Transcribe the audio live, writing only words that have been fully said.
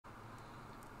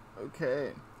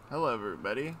Okay, hello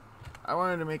everybody. I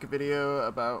wanted to make a video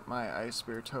about my Ice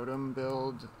Spear Totem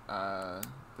build. The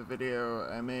video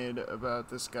I made about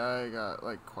this guy got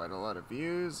like quite a lot of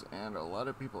views, and a lot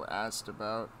of people asked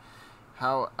about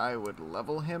how I would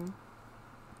level him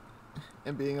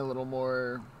and being a little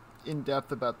more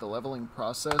in-depth about the leveling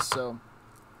process. So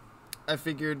I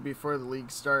figured before the league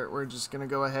start, we're just gonna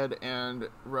go ahead and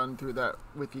run through that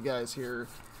with you guys here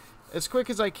as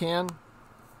quick as I can.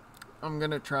 I'm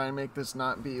gonna try and make this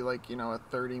not be like, you know, a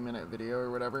 30-minute video or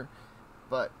whatever.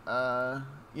 But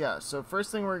yeah, so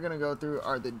first thing we're gonna go through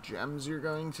are the gems you're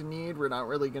going to need. We're not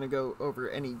really gonna go over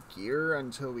any gear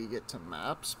until we get to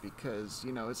maps, because,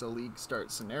 you know, it's a league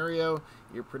start scenario.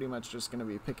 You're pretty much just gonna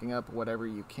be picking up whatever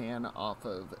you can off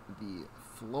of the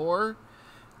floor.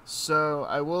 So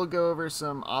I will go over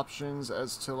some options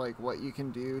as to like what you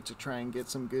can do to try and get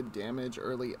some good damage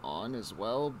early on as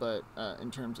well, but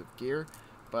in terms of gear.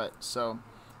 But so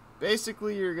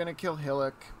basically you're gonna kill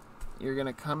Hillock, you're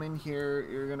gonna come in here,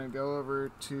 you're gonna go over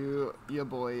to your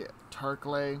boy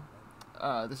Tarkley.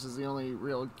 This is the only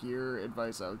real gear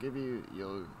advice I'll give you.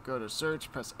 You'll go to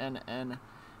search, press NN.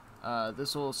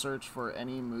 This will search for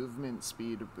any movement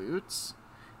speed boots,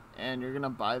 and you're gonna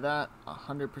buy that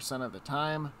 100% of the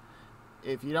time.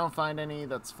 If you don't find any,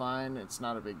 that's fine, it's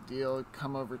not a big deal.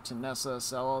 Come over to Nessa,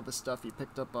 sell all the stuff you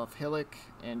picked up off Hillock,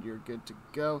 and you're good to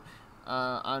go.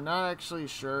 I'm not actually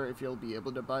sure if you'll be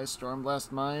able to buy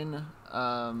Stormblast Mine,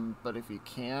 but if you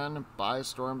can, buy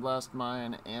Stormblast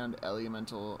Mine and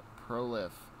Elemental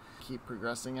Prolif. Keep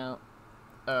progressing out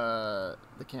the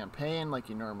campaign like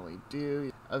you normally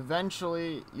do.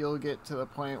 Eventually, you'll get to the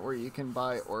point where you can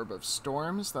buy Orb of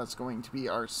Storms. That's going to be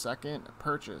our second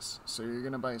purchase. So you're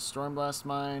going to buy Stormblast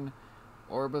Mine,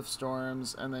 Orb of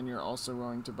Storms, and then you're also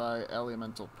going to buy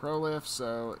Elemental Prolif.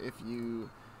 So if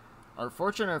you are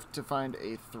fortunate enough to find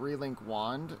a 3-link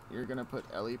wand, you're going to put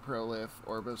Ele Prolif,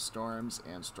 Orb of Storms,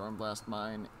 and Stormblast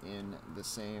Mine in the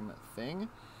same thing.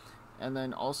 And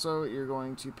then also you're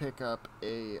going to pick up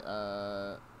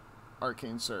a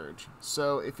Arcane Surge.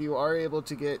 So if you are able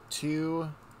to get two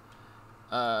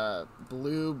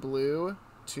blue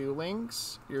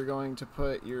 2-links, you're going to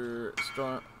put your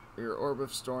Orb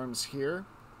of Storms here,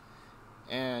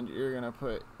 and you're going to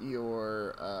put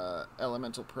your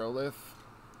Elemental Prolif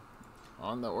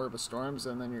on the Orb of Storms,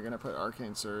 and then you're going to put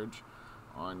Arcane Surge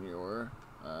on your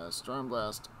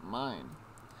Stormblast Mine.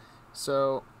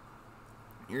 So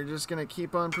you're just going to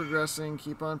keep on progressing,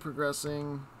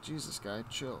 Jesus, guy,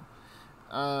 chill.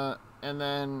 And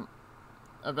then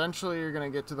eventually you're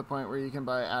going to get to the point where you can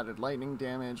buy added lightning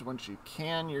damage. Once you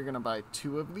can, you're going to buy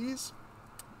two of these,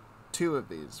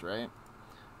 right?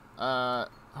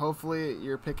 Hopefully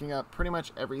you're picking up pretty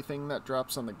much everything that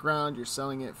drops on the ground. You're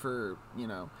selling it for, you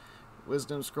know,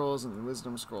 Wisdom Scrolls and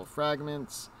Wisdom Scroll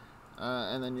fragments,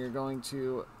 and then you're going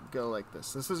to go like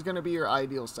this. This is going to be your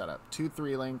ideal setup. 2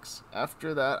 3-links.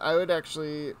 After that, I would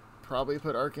actually probably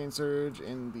put Arcane Surge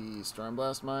in the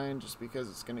Stormblast Mine, just because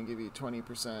it's going to give you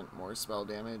 20% more spell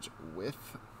damage with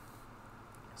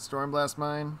Stormblast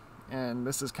Mine, and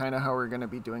this is kind of how we're going to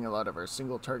be doing a lot of our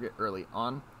single target early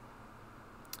on.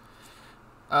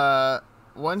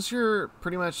 Once you're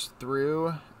pretty much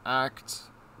through Act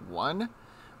 1,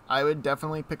 I would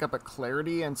definitely pick up a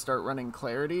Clarity and start running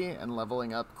Clarity and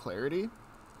leveling up Clarity.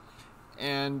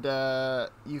 And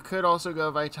you could also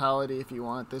go Vitality if you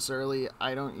want this early.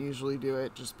 I don't usually do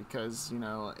it just because, you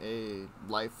know, a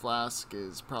Life Flask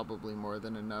is probably more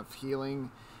than enough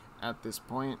healing at this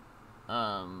point.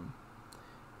 And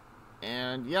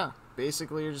yeah,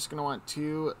 basically you're just going to want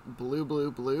 2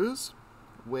 blues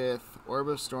with Orb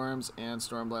of Storms and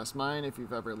Stormblast Mine. If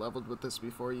you've ever leveled with this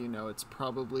before, you know it's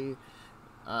probably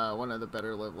one of the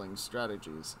better leveling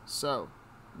strategies. So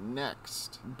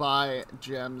next, buy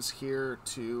gems here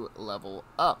to level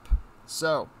up.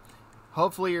 So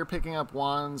hopefully you're picking up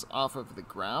wands off of the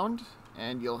ground,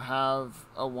 and you'll have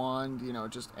a wand, you know,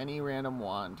 just any random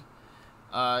wand.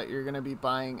 You're going to be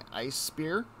buying Ice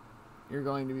Spear. You're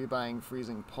going to be buying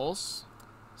Freezing Pulse.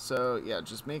 So yeah,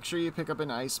 just make sure you pick up an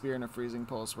Ice Spear and a Freezing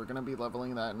Pulse. We're going to be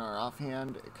leveling that in our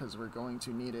offhand because we're going to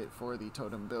need it for the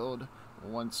totem build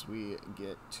once we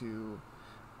get to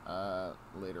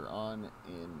later on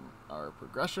in our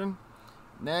progression.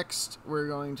 Next, we're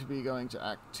going to be going to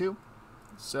Act 2.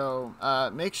 So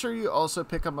make sure you also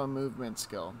pick up a movement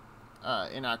skill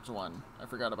in Act 1. I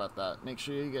forgot about that. Make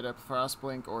sure you get a Frost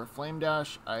Blink or Flame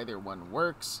Dash. Either one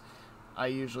works. I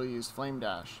usually use Flame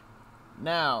Dash.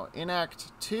 Now, in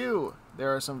Act 2,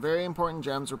 there are some very important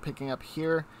gems we're picking up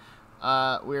here.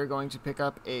 We are going to pick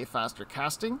up a Faster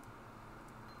Casting.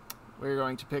 We're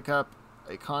going to pick up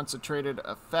a Concentrated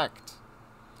Effect.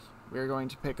 we're going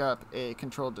to pick up a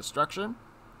controlled destruction,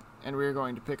 and we're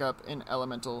going to pick up an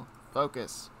elemental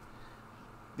focus.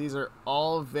 These are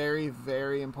all very,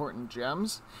 very important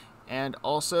gems. And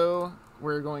also,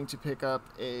 we're going to pick up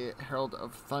a Herald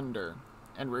of Thunder,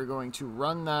 and we're going to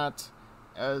run that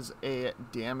as a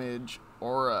damage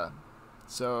aura.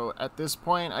 So at this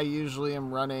point, I usually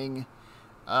am running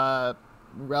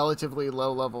relatively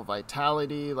low level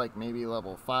vitality, like maybe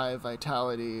level 5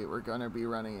 vitality. We're going to be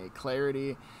running a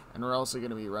clarity, and we're also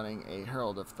going to be running a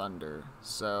Herald of Thunder.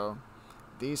 So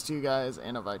these two guys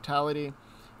and a vitality.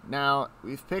 Now,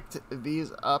 we've picked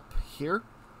these up here,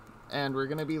 and we're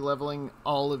going to be leveling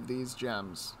all of these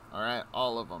gems. Alright,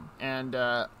 all of them. And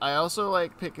I also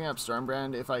like picking up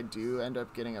Stormbrand if I do end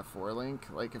up getting a 4-link.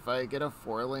 Like, if I get a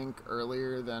 4-link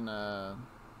earlier than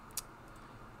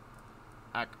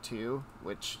Act 2,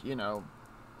 which, you know,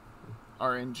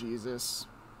 RNGesus,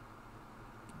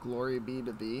 glory be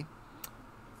to thee,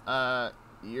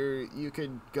 you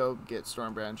could go get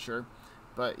Stormbrand, sure.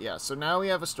 But yeah, so now we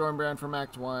have a Stormbrand from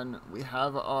Act 1. We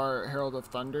have our Herald of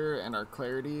Thunder and our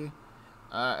Clarity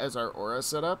as our aura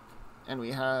setup. And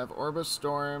we have Orb of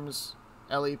Storms,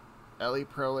 Ellie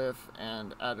Prolif,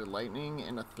 and Added Lightning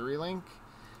in a 3-link.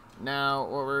 Now,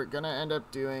 what we're going to end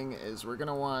up doing is we're going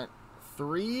to want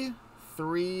three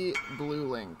blue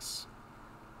links.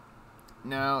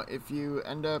 Now, if you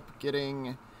end up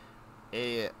getting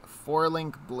a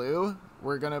 4-link blue,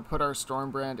 we're going to put our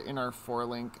Stormbrand in our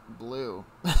 4-link blue.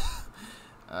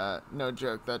 No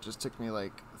joke, that just took me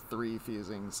like 3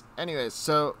 fusings. Anyways,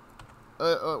 so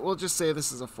we'll just say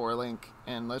this is a 4-link,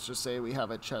 and let's just say we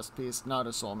have a chest piece, not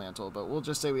a soul mantle, but we'll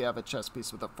just say we have a chest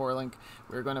piece with a 4-link.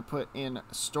 We're going to put in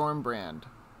Stormbrand.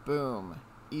 Boom.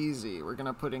 Easy. We're going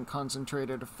to put in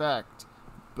Concentrated Effect.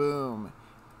 Boom.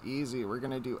 Easy. We're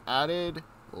going to do added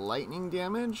lightning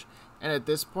damage, and at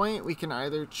this point we can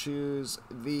either choose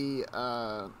the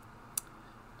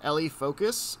Ellie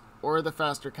Focus or the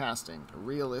faster casting.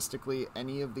 Realistically,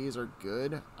 any of these are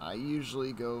good. I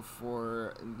usually go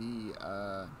for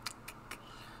the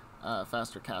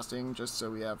faster casting, just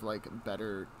so we have like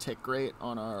better tick rate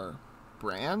on our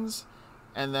brands.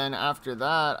 And then after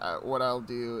that, what I'll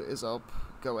do is I'll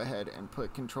go ahead and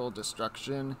put Controlled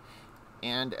Destruction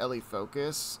and Ellie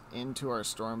Focus into our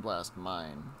Stormblast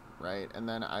Mine, right? And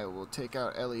then I will take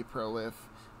out Ellie Prolif,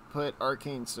 put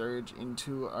Arcane Surge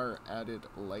into our added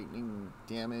lightning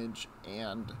damage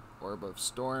and Orb of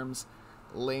Storms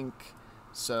link.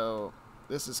 So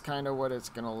this is kind of what it's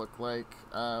going to look like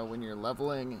when you're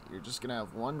leveling. You're just going to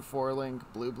have one 4-link,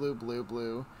 blue, blue, blue,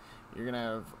 blue. You're going to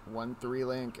have one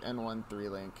 3-link and one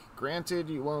 3-link.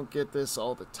 Granted, you won't get this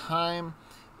all the time.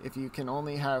 If you can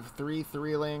only have 3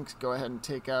 3-links, go ahead and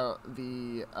take out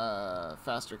the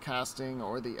faster casting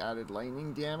or the added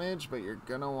lightning damage, but you're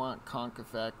going to want Conch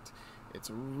Effect. It's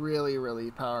really,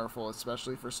 really powerful,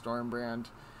 especially for Stormbrand.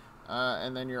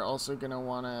 And then you're also going to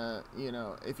want to, you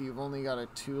know, if you've only got a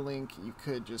 2-link, you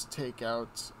could just take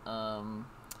out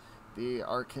the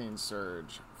Arcane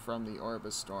Surge from the Orb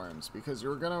of Storms, because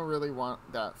you're going to really want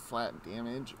that flat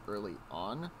damage early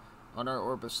on our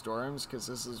Orb of Storms, because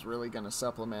this is really going to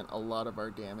supplement a lot of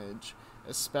our damage,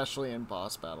 especially in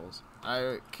boss battles.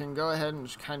 I can go ahead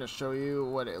and kind of show you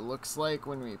what it looks like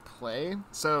when we play.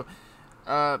 So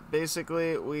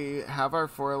basically we have our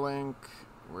 4-link,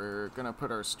 we're going to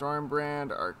put our Stormbrand,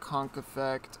 our Conch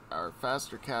Effect, our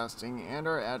faster casting, and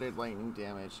our added lightning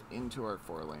damage into our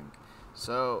 4-link.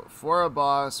 So for a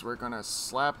boss, we're going to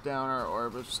slap down our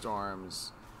Orb of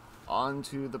Storms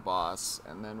onto the boss,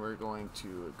 and then we're going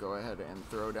to go ahead and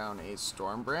throw down a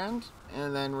Stormbrand,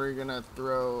 and then we're gonna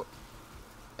throw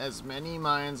as many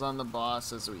mines on the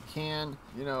boss as we can,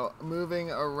 you know, moving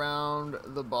around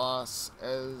the boss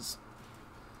as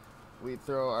we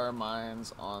throw our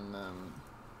mines on them.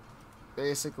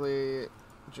 Basically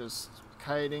just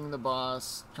kiting the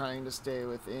boss, trying to stay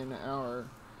within our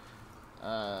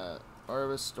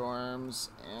Orb of Storms,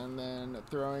 and then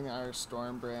throwing our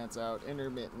Stormbrands out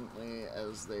intermittently,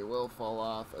 as they will fall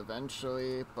off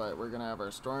eventually, but we're going to have our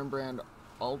Stormbrand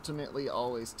ultimately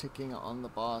always ticking on the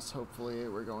boss. Hopefully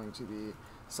we're going to be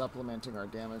supplementing our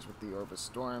damage with the Orb of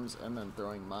Storms, and then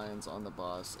throwing mines on the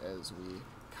boss as we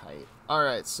kite.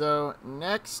 Alright, so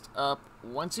next up,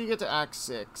 once you get to Act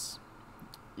 6,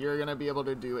 you're going to be able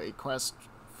to do a quest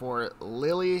for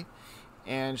Lily,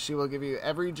 and she will give you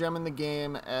every gem in the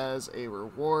game as a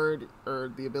reward,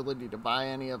 or the ability to buy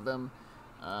any of them.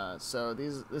 So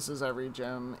this is every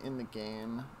gem in the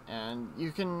game, and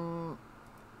you can,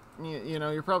 you know,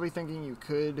 you're probably thinking you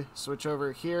could switch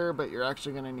over here, but you're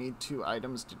actually going to need 2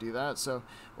 items to do that. So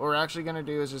what we're actually going to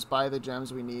do is just buy the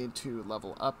gems we need to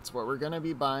level up. So what we're going to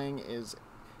be buying is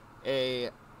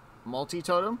a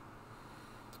multi-totem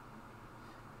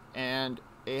and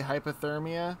a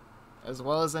hypothermia, as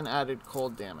well as an added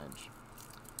cold damage.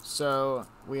 So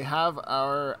we have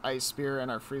our Ice Spear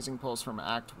and our Freezing Pulse from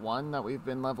Act 1 that we've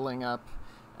been leveling up,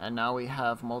 and now we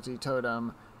have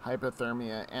multi-totem,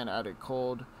 hypothermia, and added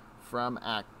cold from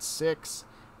Act 6,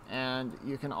 and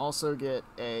you can also get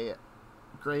a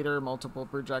greater multiple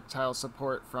projectile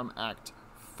support from Act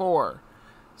 4.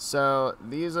 So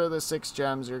these are the 6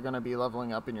 gems you're going to be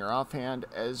leveling up in your offhand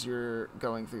as you're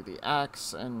going through the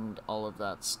acts and all of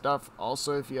that stuff.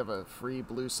 Also, if you have a free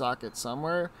blue socket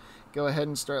somewhere, go ahead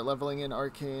and start leveling in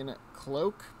Arcane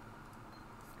Cloak,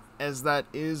 as that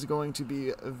is going to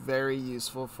be very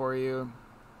useful for you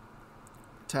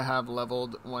to have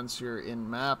leveled once you're in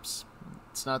maps.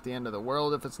 It's not the end of the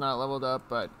world if it's not leveled up,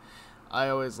 but I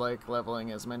always like leveling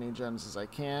as many gems as I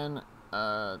can,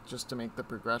 just to make the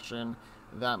progression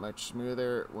that much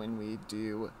smoother when we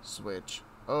do switch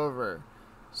over.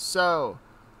 So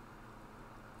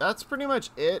that's pretty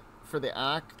much it for the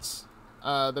acts.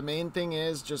 The main thing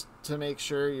is just to make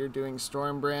sure you're doing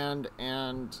Stormbrand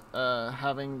and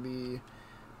having the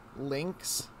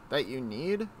links that you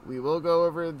need. We will go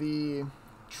over the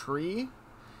tree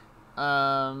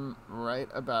right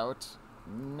about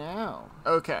now.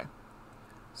 Okay,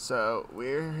 so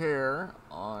we're here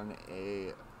on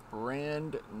a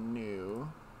brand new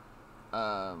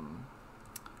POB.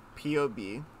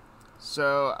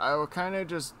 So I will kind of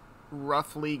just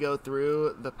roughly go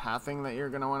through the pathing that you're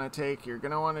going to want to take. You're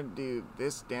going to want to do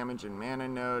this damage and mana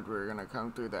node. We're going to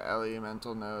come through the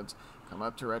elemental nodes, come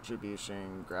up to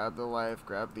retribution, grab the life,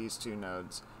 grab these 2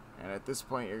 nodes, and at this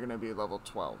point you're going to be level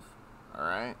 12.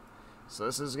 Alright, so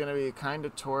this is going to be kind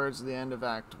of towards the end of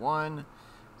Act 1,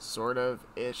 sort of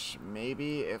ish,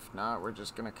 maybe. If not, we're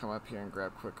just going to come up here and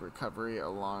grab quick recovery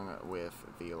along with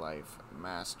the life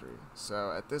mastery.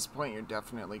 So at this point you're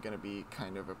definitely going to be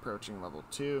kind of approaching level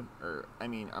 2, or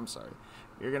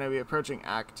you're going to be approaching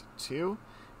Act 2,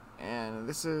 and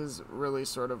this is really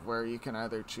sort of where you can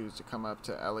either choose to come up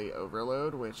to Ellie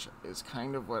Overload, which is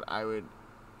kind of what I would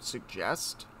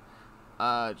suggest.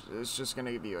 It's just going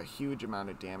to give you a huge amount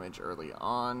of damage early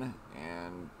on,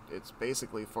 and it's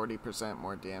basically 40%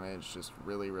 more damage just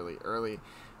really, really early.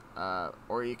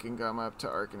 Or you can come up to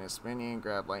Arcanist Minion,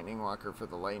 grab Lightning Walker for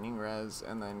the lightning res,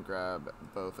 and then grab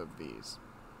both of these.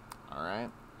 Alright?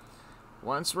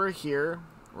 Once we're here,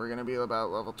 we're going to be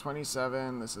about level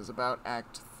 27. This is about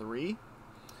Act 3.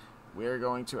 We are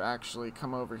going to actually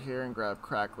come over here and grab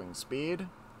Crackling Speed,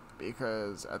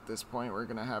 because at this point we're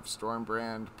going to have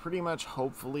Stormbrand pretty much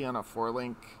hopefully on a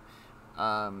 4-link.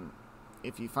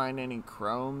 If you find any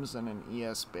chromes and an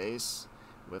ES base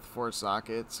with 4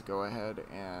 sockets, go ahead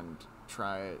and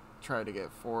try to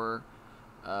get 4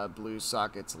 blue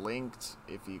sockets linked.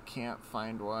 If you can't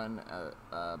find one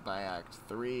by Act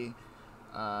 3,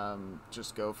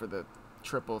 just go for the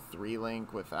triple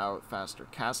 3-link without faster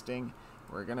casting.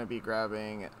 We're going to be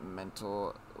grabbing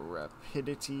Mental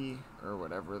Rapidity, or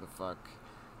whatever the fuck.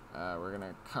 We're going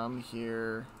to come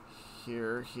here,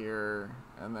 here,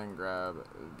 and then grab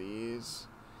these.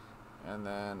 And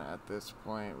then at this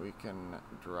point we can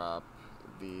drop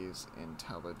these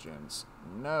intelligence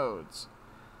nodes.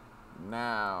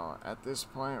 Now, at this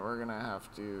point we're going to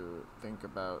have to think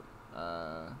about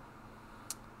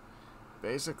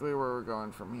basically where we're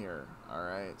going from here.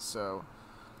 Alright, so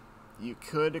you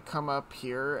could come up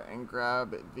here and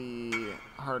grab the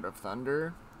Heart of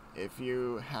Thunder if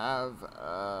you have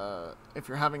if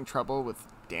you're having trouble with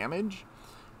damage.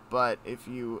 But if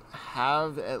you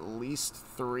have at least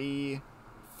 3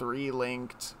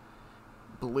 linked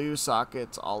blue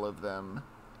sockets, all of them,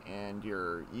 and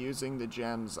you're using the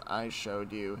gems I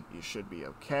showed you, you should be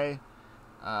okay.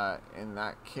 In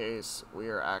that case, we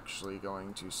are actually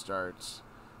going to start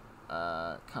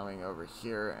coming over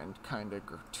here and kind of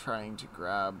trying to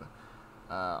grab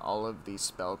all of the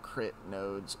spell crit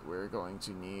nodes we're going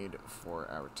to need for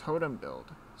our totem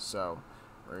build. So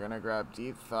we're going to grab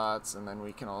Deep Thoughts, and then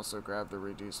we can also grab the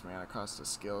reduced mana cost of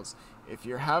skills. If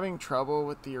you're having trouble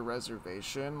with your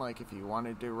reservation, like if you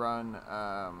wanted to run,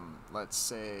 let's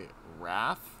say,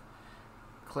 Wrath,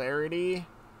 Clarity,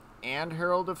 and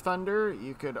Herald of Thunder,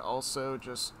 you could also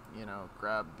just, you know,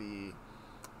 grab the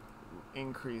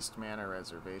increased mana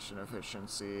reservation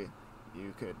efficiency.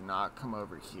 You could not come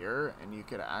over here, and you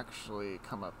could actually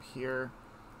come up here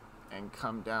and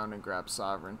come down and grab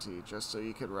Sovereignty, just so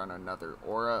you could run another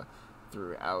aura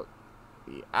throughout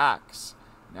the acts.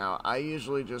 Now, I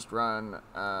usually just run,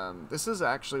 this is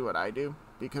actually what I do,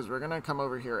 because we're going to come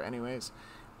over here anyways,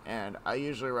 and I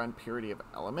usually run Purity of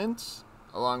Elements,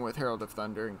 along with Herald of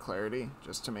Thunder and Clarity,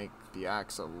 just to make the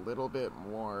acts a little bit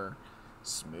more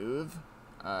smooth,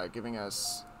 giving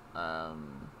us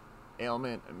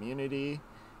ailment immunity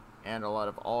and a lot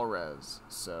of all res.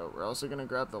 So we're also going to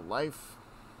grab the life.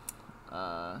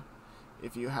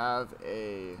 If you have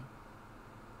a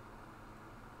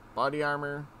body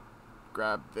armor,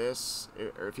 grab this,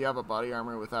 or if you have a body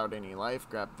armor without any life,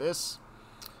 grab this.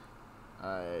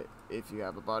 If you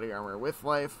have a body armor with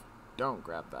life, don't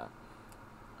grab that.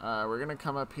 We're going to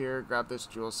come up here, grab this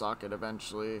jewel socket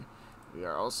eventually. We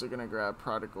are also going to grab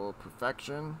Prodigal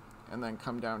Perfection, and then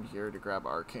come down here to grab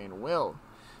Arcane Will.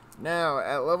 Now,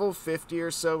 at level 50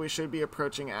 or so, we should be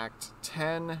approaching Act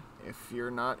 10. If you're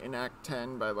not in Act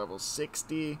 10 by level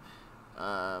 60,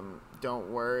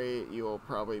 don't worry, you will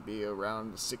probably be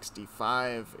around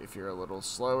 65 if you're a little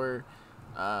slower.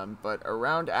 But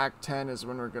around Act 10 is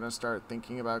when we're going to start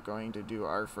thinking about going to do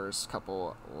our first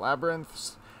couple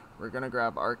labyrinths. We're going to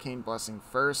grab Arcane Blessing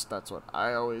first. That's what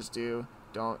I always do.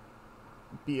 Don't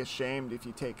be ashamed if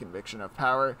you take Conviction of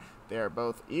Power. They are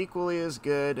both equally as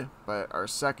good, but our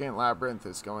second labyrinth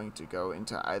is going to go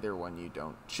into either one you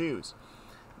don't choose.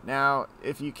 Now,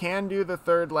 if you can do the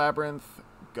third labyrinth,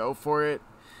 go for it.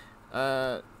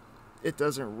 It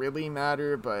doesn't really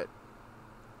matter, but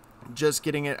just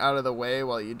getting it out of the way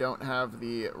while you don't have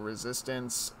the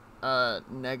resistance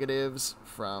negatives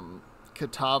from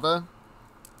Katava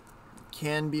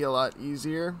can be a lot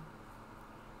easier,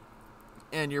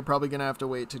 and you're probably going to have to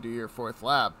wait to do your fourth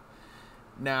lab.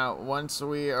 Now, once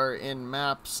we are in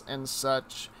maps and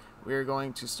such, we're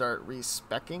going to start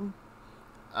respecking.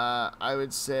 I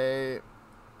would say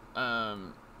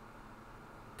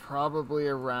probably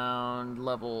around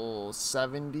level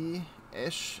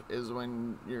 70-ish is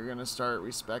when you're going to start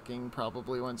respecking,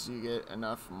 probably once you get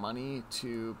enough money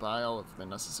to buy all of the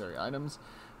necessary items.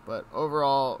 But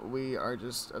overall, we are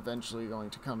just eventually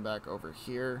going to come back over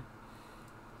here.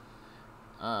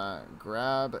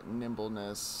 Grab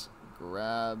Nimbleness,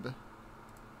 grab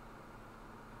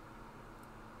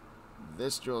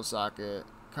this jewel socket,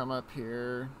 come up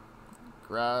here,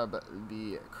 grab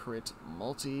the crit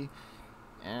multi,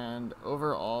 and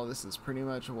overall this is pretty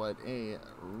much what a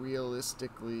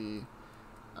realistically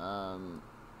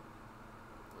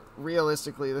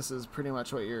this is pretty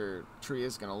much what your tree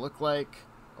is going to look like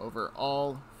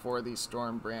overall for the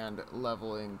Stormbrand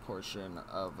leveling portion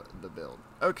of the build.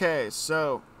 Okay,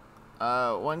 so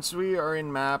once we are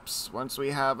in maps, once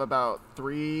we have about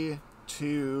 3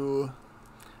 to,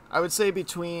 I would say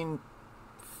between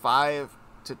 5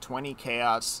 to 20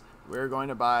 chaos, we're going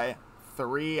to buy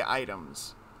 3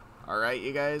 items. Alright,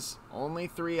 you guys, only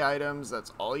 3 items.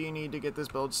 That's all you need to get this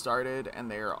build started, and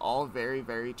they are all very,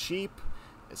 very cheap,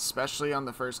 especially on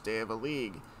the first day of a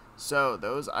league. So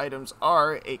those items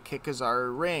are a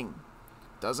Kikazara ring.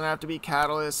 Doesn't have to be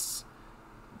catalysts.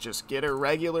 Just get a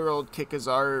regular old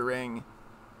Kikazara ring.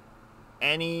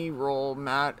 Any roll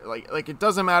like it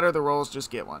doesn't matter the rolls, just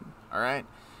get one. Alright.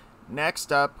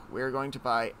 Next up, we're going to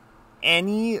buy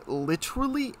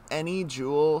literally any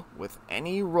jewel with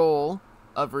any roll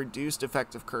of reduced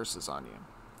effective curses on you.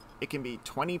 It can be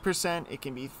 20%, it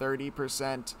can be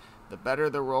 30%. The better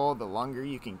the roll, the longer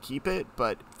you can keep it,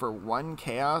 but for 1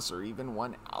 chaos or even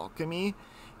 1 alchemy,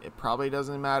 it probably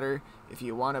doesn't matter. If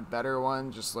you want a better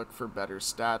one, just look for better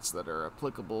stats that are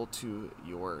applicable to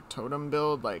your totem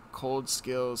build, like cold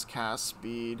skills, cast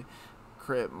speed,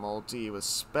 crit multi with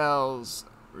spells,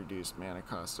 reduced mana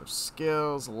cost of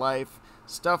skills, life,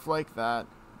 stuff like that.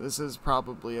 This is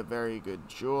probably a very good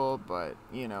jewel, but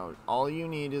you know, all you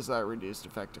need is that reduced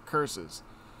effective curses.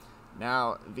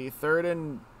 Now, the third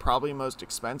and probably most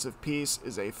expensive piece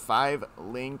is a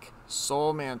 5-link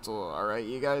soul mantle. Alright,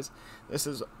 you guys, this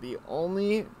is the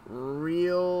only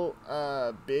real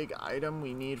big item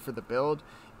we need for the build.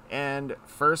 And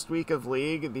first week of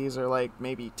league, these are like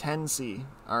maybe 10C.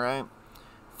 Alright,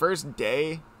 first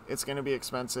day, it's going to be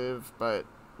expensive, but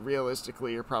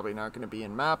realistically, you're probably not going to be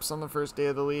in maps on the first day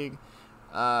of the league.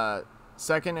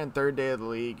 Second and third day of the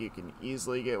league, you can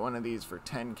easily get one of these for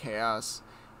 10 chaos.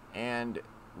 And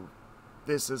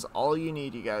this is all you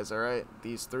need, you guys, alright?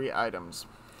 These 3 items.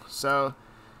 So,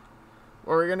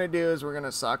 what we're going to do is we're going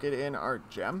to socket in our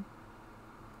gem.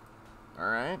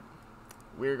 Alright?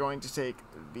 We're going to take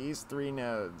these 3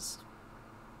 nodes.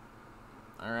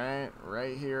 Alright?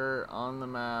 Right here on the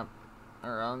map,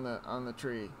 or on the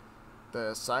tree.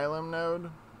 The Asylum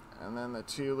node, and then the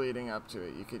 2 leading up to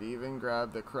it. You could even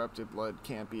grab the Corrupted Blood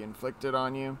Can't Be Inflicted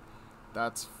on you.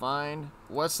 That's fine.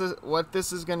 What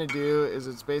this is going to do is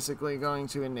it's basically going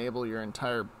to enable your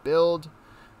entire build.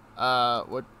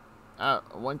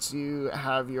 Once you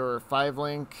have your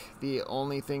 5-link, the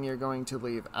only thing you're going to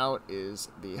leave out is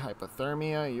the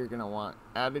hypothermia. You're going to want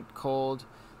added cold,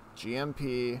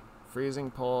 GMP,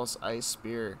 freezing pulse, ice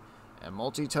spear, and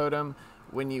multi-totem.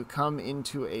 When you come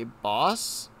into a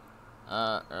boss,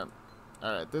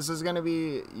 alright, this is going to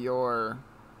be your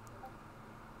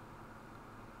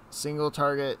single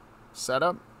target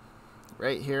setup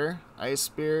right here. Ice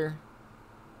spear,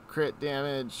 crit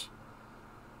damage,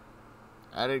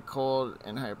 added cold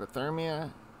and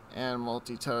hypothermia, and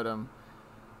multi-totem.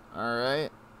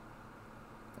 Alright,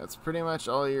 that's pretty much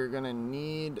all you're gonna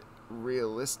need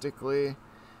realistically.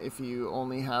 If you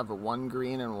only have a 1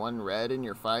 green and 1 red in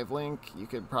your 5-link, you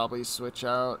could probably switch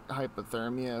out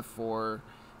hypothermia for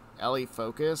Ellie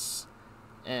focus,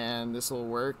 and this will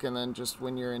work. And then just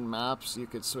when you're in maps, you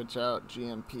could switch out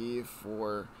GMP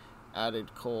for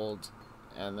added cold,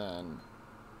 and then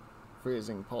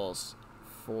freezing pulse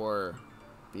for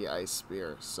the ice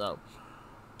spear. So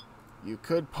you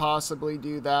could possibly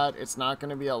do that. It's not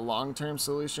going to be a long-term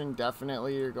solution.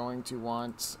 Definitely you're going to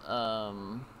want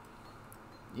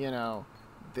you know,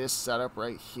 this setup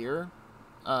right here.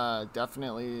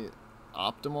 Definitely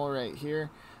optimal right here,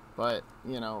 but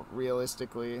you know,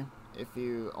 realistically, if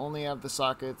you only have the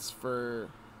sockets for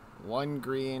 1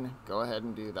 green, go ahead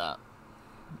and do that.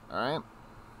 Alright,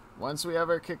 once we have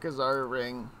our Kikazaru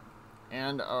ring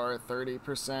and our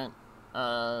 30%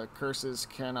 curses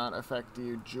cannot affect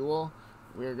you jewel,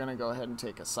 we're going to go ahead and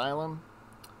take Asylum,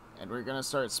 and we're going to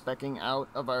start speccing out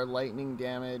of our lightning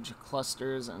damage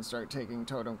clusters and start taking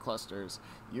totem clusters.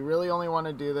 You really only want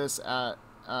to do this at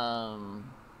the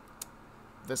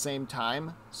same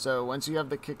time. So once you have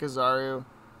the Kikazaru,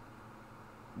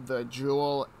 the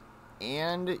jewel,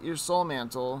 and your soul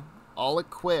mantle all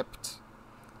equipped,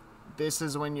 this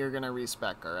is when you're going to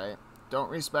respec, alright?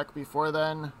 Don't respec before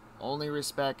then, only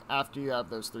respec after you have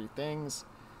those 3 things.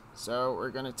 So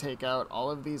we're going to take out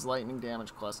all of these lightning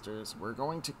damage clusters. We're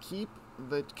going to keep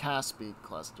the cast speed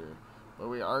cluster, but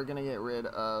we are going to get rid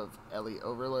of Ellie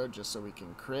Overload just so we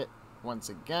can crit once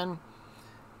again.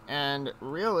 And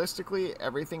realistically,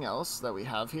 everything else that we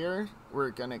have here,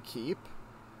 we're going to keep,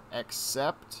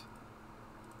 except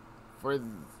for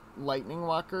Lightning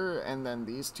Walker and then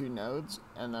these 2 nodes,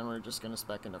 and then we're just going to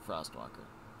spec into Frostwalker.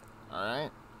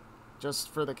 Alright?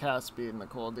 Just for the cast speed and the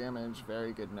cold damage,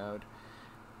 very good node.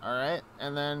 Alright,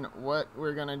 and then what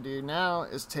we're going to do now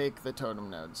is take the totem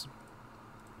nodes.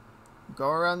 Go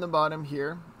around the bottom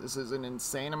here. This is an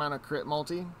insane amount of crit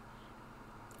multi.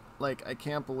 Like, I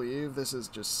can't believe this is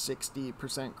just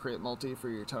 60% crit multi for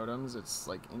your totems. It's,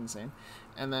 like, insane.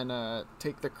 And then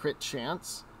take the crit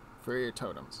chance for your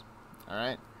totems.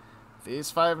 Alright?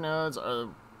 These 5 nodes are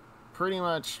pretty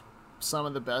much some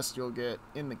of the best you'll get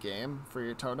in the game for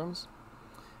your totems.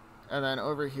 And then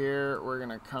over here, we're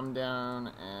going to come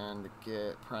down and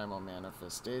get Primal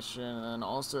Manifestation. And then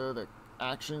also the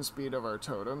action speed of our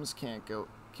totems can't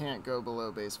go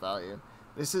below base value.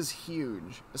 This is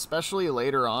huge, especially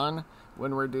later on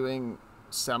when we're doing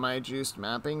semi-juiced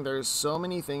mapping. There's so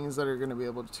many things that are going to be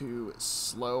able to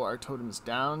slow our totems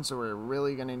down, so we're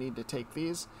really going to need to take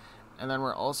these. And then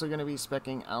we're also going to be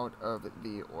speccing out of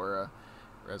the Aura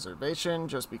Reservation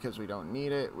just because we don't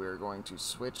need it. We're going to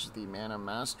switch the Mana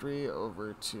Mastery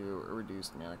over to a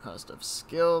reduced mana cost of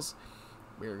skills.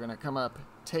 We're going to come up,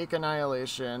 take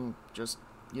Annihilation, just,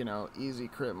 you know, easy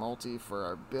crit multi for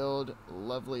our build,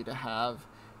 lovely to have.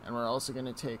 And we're also going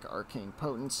to take Arcane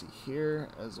Potency here,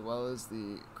 as well as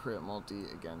the crit multi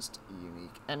against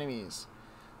unique enemies.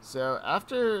 So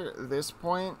after this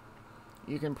point,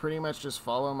 you can pretty much just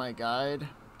follow my guide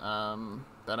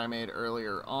that I made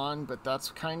earlier on, but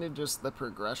that's kind of just the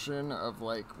progression of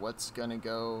like what's gonna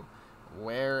go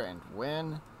where and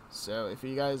when. So if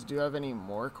you guys do have any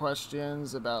more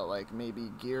questions about like maybe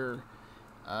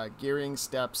gearing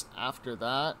steps after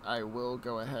that, I will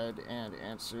go ahead and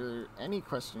answer any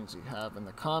questions you have in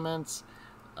the comments.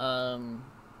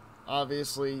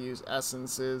 Obviously use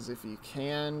essences if you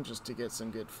can, just to get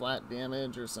some good flat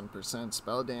damage or some %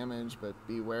 spell damage, but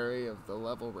be wary of the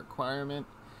level requirement.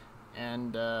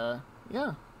 And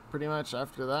yeah, pretty much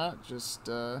after that, just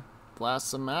blast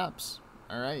some maps.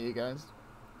 Alright, you guys.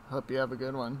 Hope you have a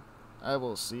good one. I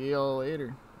will see y'all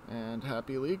later, and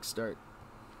happy league start.